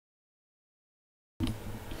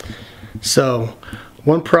So,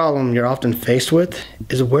 one problem you're often faced with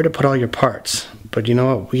is where to put all your parts. But you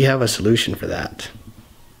know what? We have a solution for that.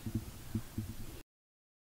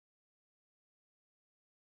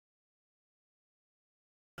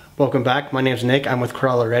 Welcome back. My name's Nick. I'm with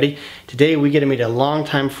Corral Already. Today we get to meet a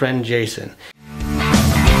longtime friend, Jason.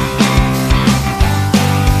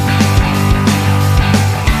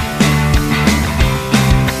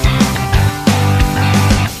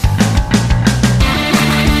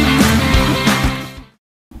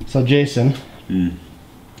 So Jason,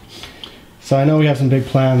 so I know we have some big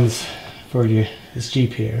plans for you, this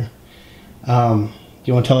Jeep here. Do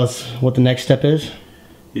you want to tell us what the next step is?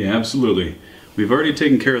 Yeah, absolutely. We've already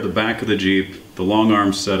taken care of the back of the Jeep, the long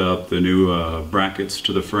arm setup, the new brackets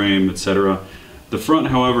to the frame, etc. The front,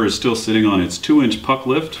 however, is still sitting on its 2-inch puck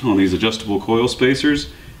lift on these adjustable coil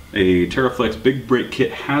spacers. A TerraFlex big brake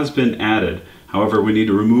kit has been added. However, we need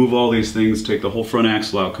to remove all these things, take the whole front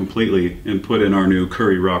axle out completely, and put in our new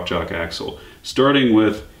Curry Rock Jock axle. Starting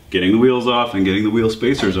with getting the wheels off and getting the wheel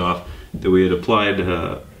spacers off that we had applied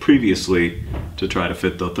previously to try to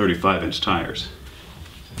fit the 35-inch tires.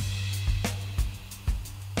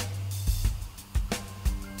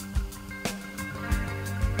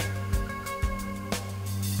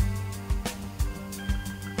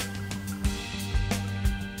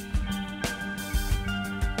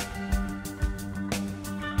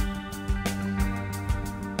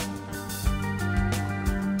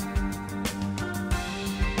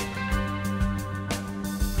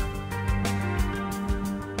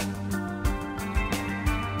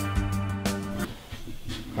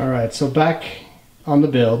 Alright, so back on the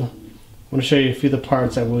build, I want to show you a few of the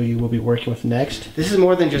parts that we will be working with next. This is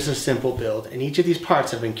more than just a simple build, and each of these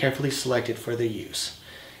parts have been carefully selected for their use.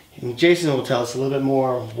 And Jason will tell us a little bit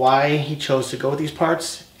more why he chose to go with these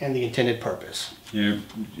parts and the intended purpose. Yeah,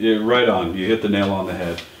 right on. You hit the nail on the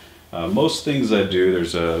head. Most things I do,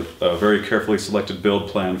 there's a very carefully selected build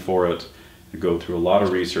plan for it. I go through a lot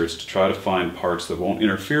of research to try to find parts that won't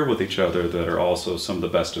interfere with each other that are also some of the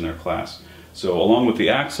best in their class. So along with the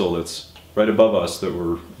axle that's right above us that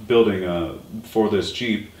we're building for this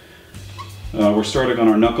Jeep, we're starting on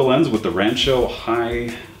our knuckle ends with the Rancho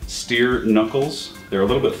high steer knuckles. They're a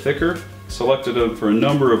little bit thicker. Selected them for a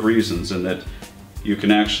number of reasons in that you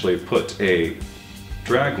can actually put a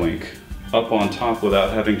drag link up on top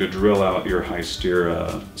without having to drill out your high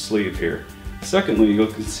steer sleeve here. Secondly, you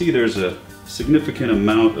can see there's a significant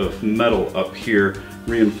amount of metal up here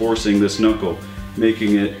reinforcing this knuckle,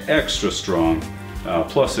 making it extra strong.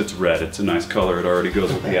 Plus it's red, it's a nice color, it already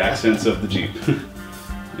goes with the accents of the Jeep.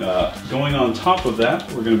 Going on top of that,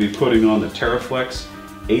 we're going to be putting on the TerraFlex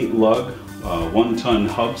 8-lug 1-ton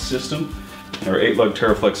hub system, or 8-lug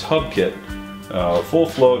TerraFlex hub kit. Full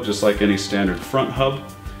flow, just like any standard front hub.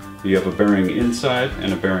 You have a bearing inside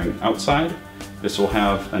and a bearing outside. This will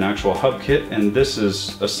have an actual hub kit, and this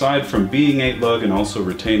is, aside from being 8-lug and also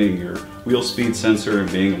retaining your wheel speed sensor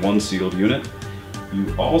and being one sealed unit,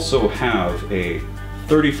 you also have a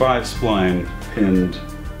 35 spline pinned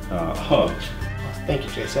hub. Thank you,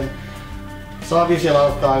 Jason. So obviously a lot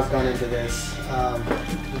of thought has gone into this.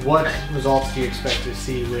 What results do you expect to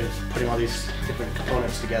see with putting all these different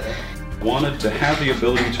components together? Wanted to have the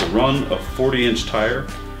ability to run a 40-inch tire.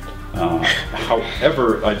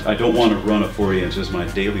 However, I don't want to run a 40-inch as my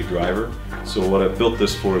daily driver. So what I've built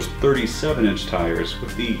this for is 37-inch tires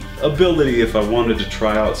with the ability, if I wanted to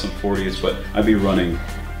try out some 40s, but I'd be running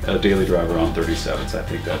a daily driver on 37s. I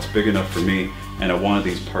think that's big enough for me, and I wanted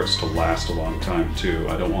these parts to last a long time too.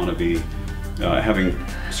 I don't want to be having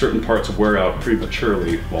certain parts wear out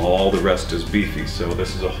prematurely while all the rest is beefy. So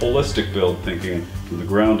this is a holistic build, thinking from the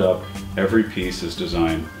ground up, every piece is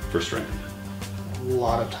designed for strength. A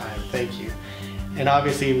lot of time, thank you. And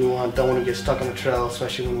obviously we don't want to get stuck on the trail,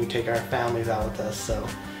 especially when we take our families out with us. So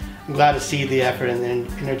I'm glad to see the effort and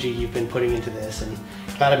the energy you've been putting into this, and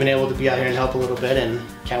glad I've been able to be out here and help a little bit, and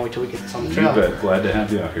can't wait till we get this on the trail. You bet. Glad to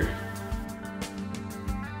have you out here.